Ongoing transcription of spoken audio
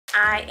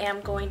I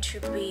am going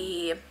to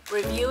be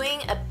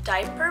reviewing a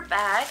diaper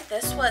bag.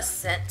 This was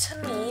sent to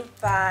me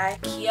by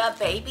Kia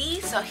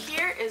Baby. So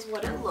here is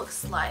what it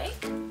looks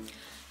like.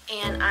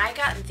 And I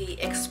got the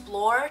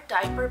Explorer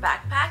Diaper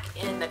Backpack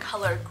in the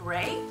color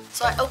gray.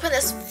 So I opened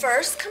this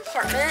first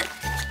compartment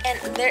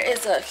and there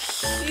is a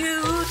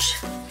huge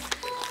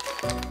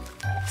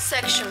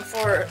section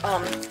for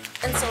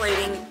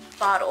insulating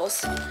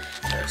bottles.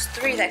 There's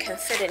 3 that can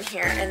fit in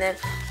here, and then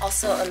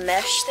also a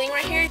mesh thing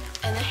right here.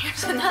 And then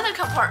here's another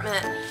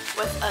compartment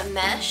with a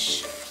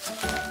mesh.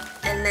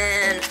 And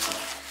then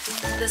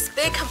this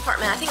big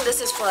compartment, I think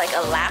this is for like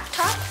a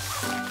laptop,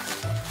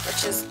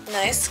 which is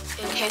nice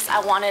in case I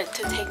wanted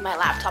to take my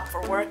laptop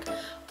for work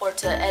or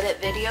to edit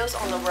videos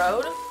on the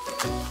road.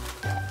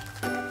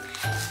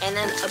 And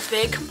then a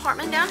big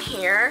compartment down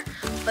here,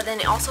 but then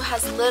it also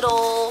has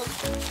little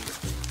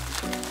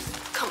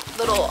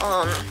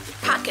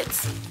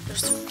pockets.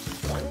 There's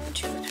 1,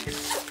 2, 3,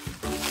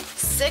 4,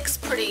 6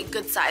 pretty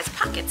good sized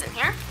pockets in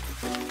here.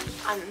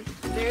 I'm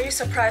very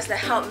surprised at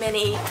how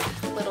many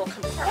little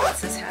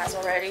compartments this has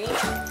already.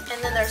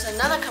 And then there's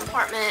another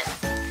compartment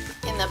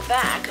in the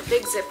back, a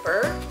big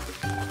zipper.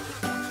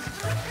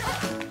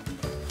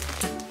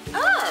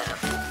 Oh!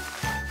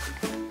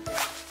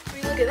 I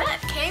mean, look at that.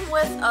 Came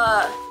with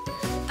a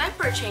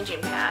diaper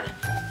changing pad.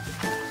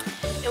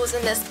 It was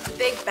in this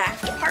big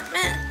back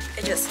department.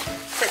 It just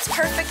fits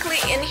perfectly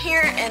in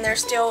here, and there's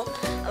still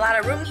a lot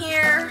of room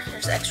here.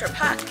 There's an extra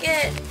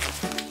pocket.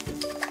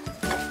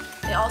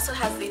 It also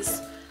has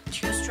these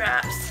 2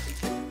 straps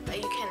that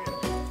you can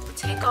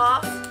take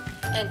off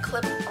and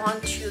clip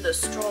onto the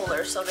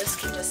stroller, so this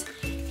can just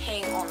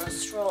hang on the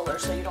stroller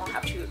so you don't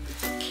have to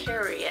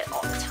carry it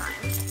all the time.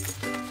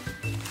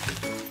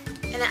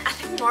 And I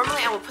think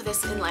normally I would put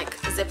this in like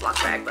a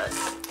Ziploc bag, but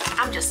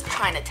I'm just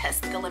trying to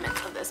test the limits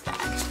of this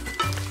bag.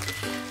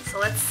 So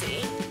let's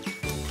see.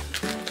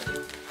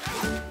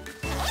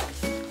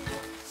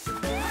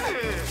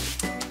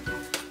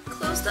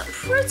 Closed up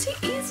pretty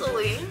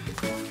easily.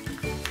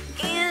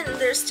 And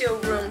there's still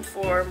room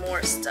for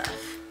more stuff.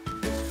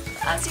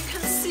 But as you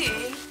can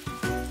see,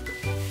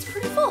 it's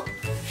pretty full.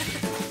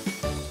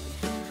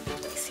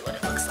 Let me see what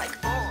it looks like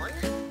on.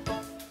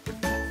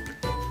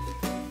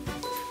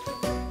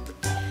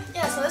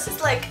 Yeah, so this is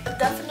like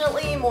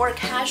definitely more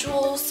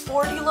casual,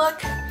 sporty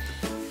look.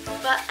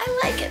 But I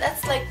like it.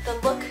 That's like the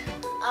look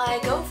I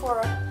go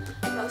for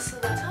most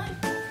of the time.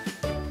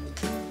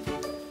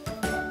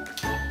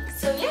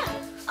 So yeah,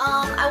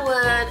 I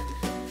would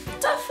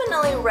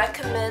definitely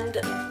recommend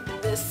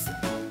this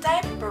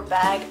diaper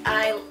bag.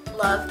 I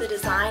love the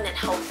design and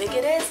how big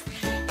it is,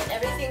 and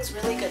everything's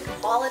really good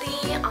quality.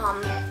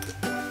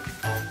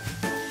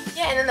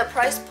 Yeah, and then the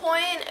price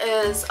point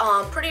is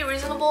pretty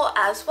reasonable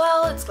as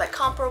well. It's like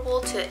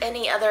comparable to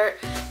any other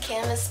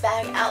canvas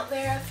bag out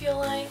there, I feel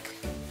like.